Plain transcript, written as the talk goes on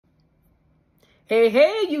Hey,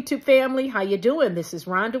 hey, YouTube family. How you doing? This is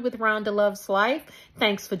Rhonda with Rhonda Loves Life.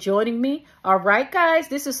 Thanks for joining me. All right, guys,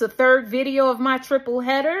 this is the third video of my triple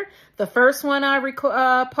header. The first one I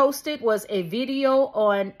posted was a video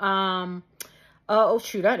on, oh,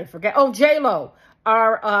 shoot, I didn't forget. Oh, J-Lo,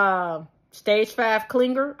 our stage 5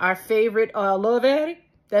 clinger, our favorite love addict.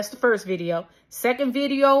 That's the first video. Second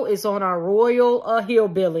video is on our royal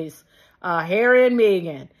hillbillies, Harry and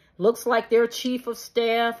Meghan. Looks like their chief of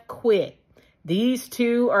staff quit. These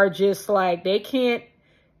two are just like, they can't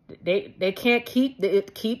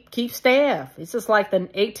keep staff. It's just like the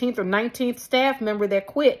 18th or 19th staff member that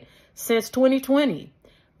quit since 2020.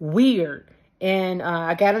 Weird. And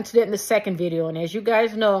I got into that in the second video. And as you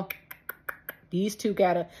guys know, these two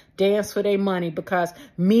got to dance for their money because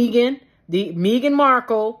Meghan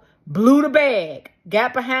Markle blew the bag,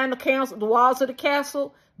 got behind the walls of the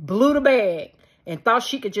castle, blew the bag, and thought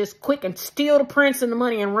she could just quick and steal the prince and the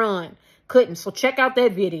money and run. Couldn't. So check out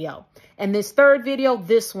that video. And this third video,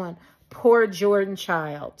 this one, poor Jordan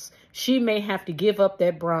Chiles. She may have to give up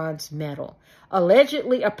that bronze medal.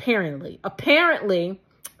 Allegedly, apparently,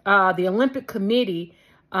 the Olympic Committee,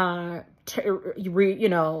 they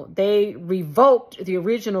revoked the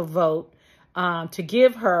original vote to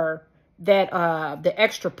give her that the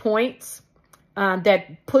extra points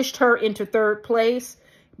that pushed her into third place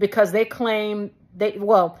because they claim the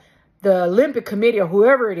Olympic Committee or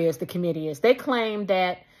whoever it is, the committee is, they claim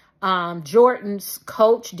that Jordan's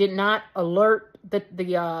coach did not alert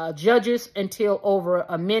the judges until over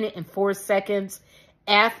 1 minute and 4 seconds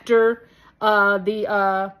after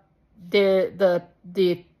the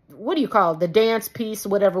what do you call it? The dance piece,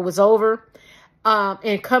 whatever was over.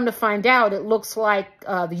 And come to find out, it looks like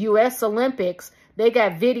the U.S. Olympics, they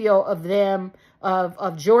got video of them,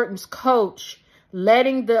 of Jordan's coach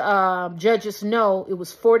letting the judges know it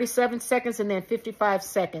was 47 seconds and then 55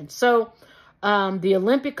 seconds. So the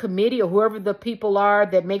Olympic Committee or whoever the people are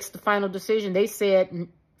that makes the final decision, they said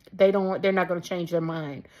they're not going to change their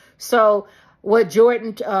mind. So what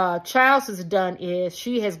Jordan Chiles has done is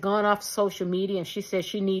she has gone off social media and she says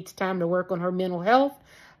she needs time to work on her mental health.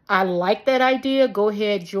 I like that idea. Go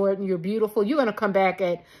ahead, Jordan. You're beautiful. You're going to come back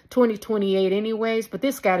at 2028 anyways, but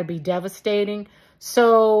this got to be devastating.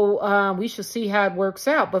 So we shall see how it works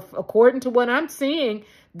out. But according to what I'm seeing,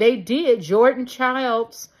 Jordan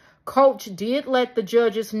Chiles' coach did let the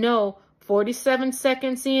judges know 47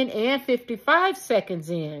 seconds in and 55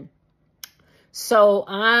 seconds in. So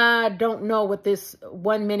I don't know what this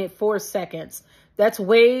 1 minute 4 seconds. That's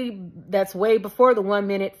way before the 1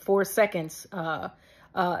 minute 4 seconds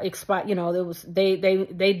expired. You know,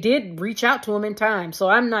 they did reach out to him in time. So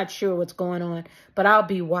I'm not sure what's going on, but I'll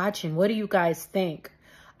be watching. What do you guys think?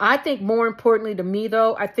 I think more importantly to me,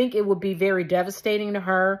 though, I think it would be very devastating to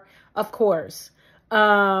her, of course,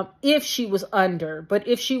 if she was under. But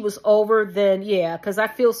if she was over, then yeah, because I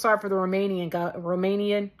feel sorry for the Romania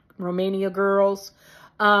girls.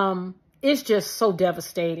 It's just so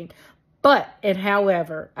devastating.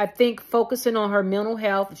 However, I think focusing on her mental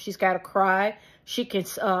health, if she's got to cry, she can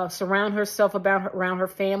surround herself around her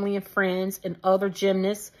family and friends and other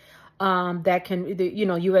gymnasts that can,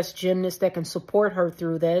 U.S. gymnasts that can support her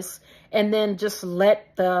through this. And then just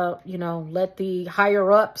let the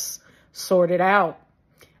higher ups sort it out.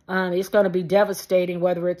 It's going to be devastating,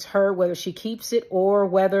 whether it's her, whether she keeps it, or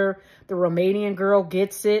whether the Romanian girl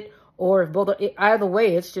gets it, or both. Either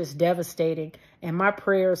way, it's just devastating. And my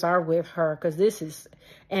prayers are with her because this is,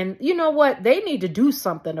 and you know what? They need to do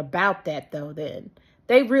something about that, though, then.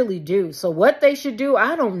 They really do. So what they should do,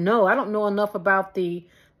 I don't know. I don't know enough about the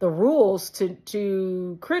rules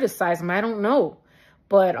to criticize them. I don't know.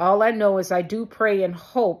 But all I know is I do pray and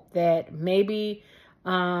hope that maybe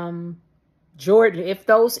Jordan, if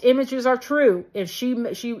those images are true, if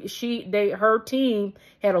her team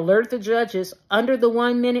had alerted the judges under the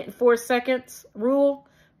 1 minute and 4 seconds rule,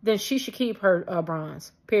 then she should keep her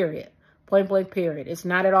bronze, period. Point blank, period. It's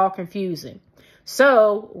not at all confusing.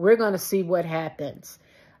 So we're going to see what happens.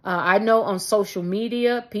 I know on social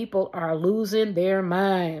media, people are losing their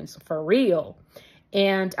minds for real.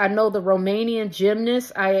 And I know the Romanian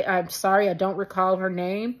gymnast, I'm sorry, I don't recall her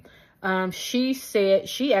name. She said,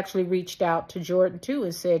 she actually reached out to Jordan too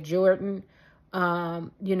and said, Jordan, are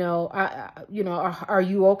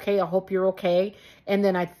you okay? I hope you're okay. And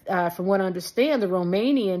then from what I understand, the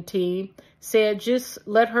Romanian team said, just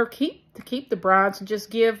let her keep the bronze and just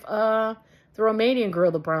give the Romanian girl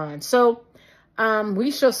the bronze. So we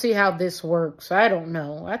shall see how this works. I don't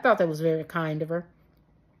know. I thought that was very kind of her.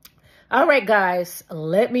 All right, guys,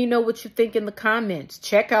 let me know what you think in the comments.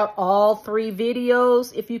 Check out all 3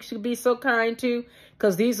 videos if you should be so kind to,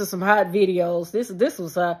 because these are some hot videos. This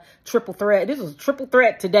was a triple threat. This was a triple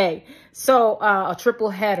threat today. So a triple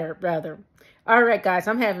header, rather. All right, guys,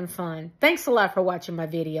 I'm having fun. Thanks a lot for watching my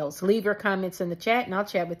videos. Leave your comments in the chat, and I'll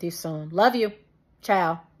chat with you soon. Love you.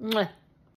 Ciao. Mwah.